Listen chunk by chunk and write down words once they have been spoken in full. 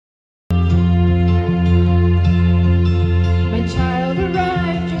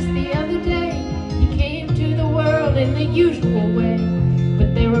usual way.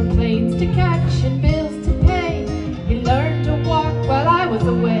 But there were planes to catch and bills to pay. He learned to walk while I was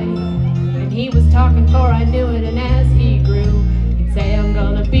away. And he was talking before I knew it, and as he grew, he'd say, I'm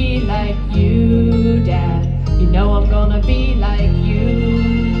gonna be like you, Dad. You know I'm gonna be like you.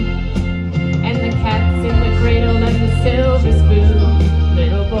 And the cat's in the cradle and the silver spoon.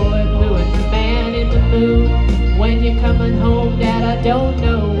 Little boy blue and the man in the moon. When you're coming home, Dad, I don't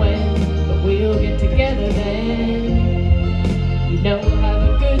know when, but we'll get together then. You know we'll have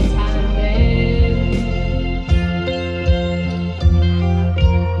a good time then.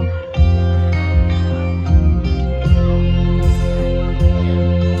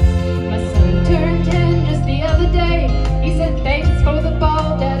 My son turned 10 just the other day. He said, thanks for the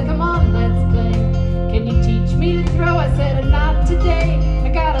ball, Dad, come on, let's play. Can you teach me to throw? I said, not today. I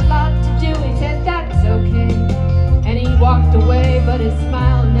got a lot to do. He said, that's okay. And he walked away, but his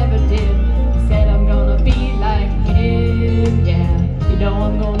smile never dimmed. He said, I'm gonna be like him, yeah. You know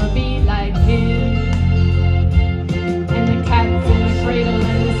I'm gonna be like him. And the cat's in the cradle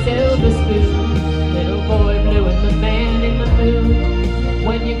and the silver spoon. Little boy blue and the man in the moon.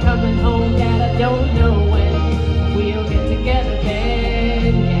 When you're coming home, Dad, I don't know when. We'll get together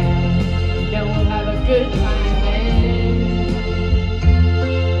then, yeah. You know we'll have a good time then.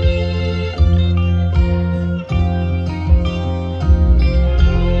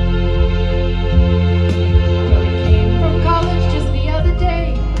 Well, he came from college just the other day.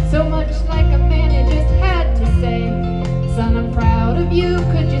 So much like a man, he just had to say, son, I'm proud of you,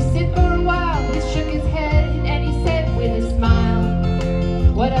 could you sit for a while? He shook his head and he said with a smile,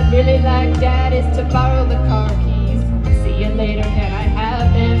 what I'd really like, Dad, is to borrow the car keys. See you later, can I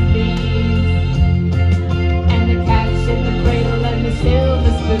have them, please? And the cat's in the cradle and the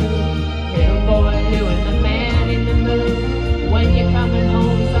silver spoon. Little boy blue and the man in the moon. When you're coming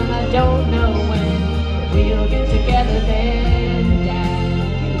home, son, I don't know when, but we'll get together then,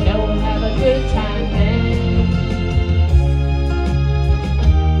 Dad. You know we'll have a good time then.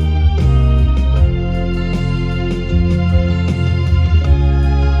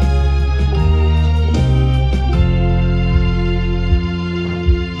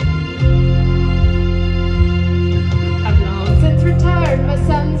 My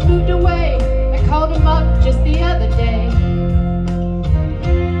son's moved away. I called him up just the other day.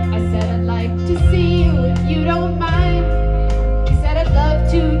 I said, I'd like to see you if you don't mind. He said, I'd love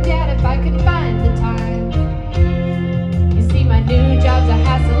to, Dad, if I could find the time. You see, my new job's a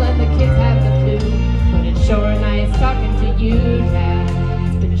hassle and the kids have the flu. But it's sure nice talking to you, Dad.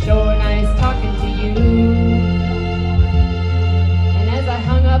 It's been sure nice talking to you. And as I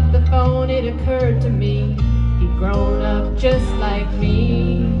hung up the phone, it occurred to me, he'd grown up just like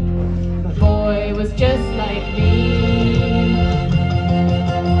me. My boy was just like me.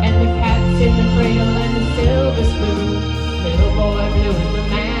 And the cat's in the cradle and the silver spoon. Little boy blue and the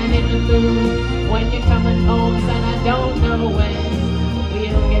man in the moon. When you're coming home, son, I don't know when, but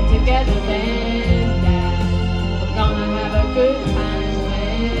we'll get together then.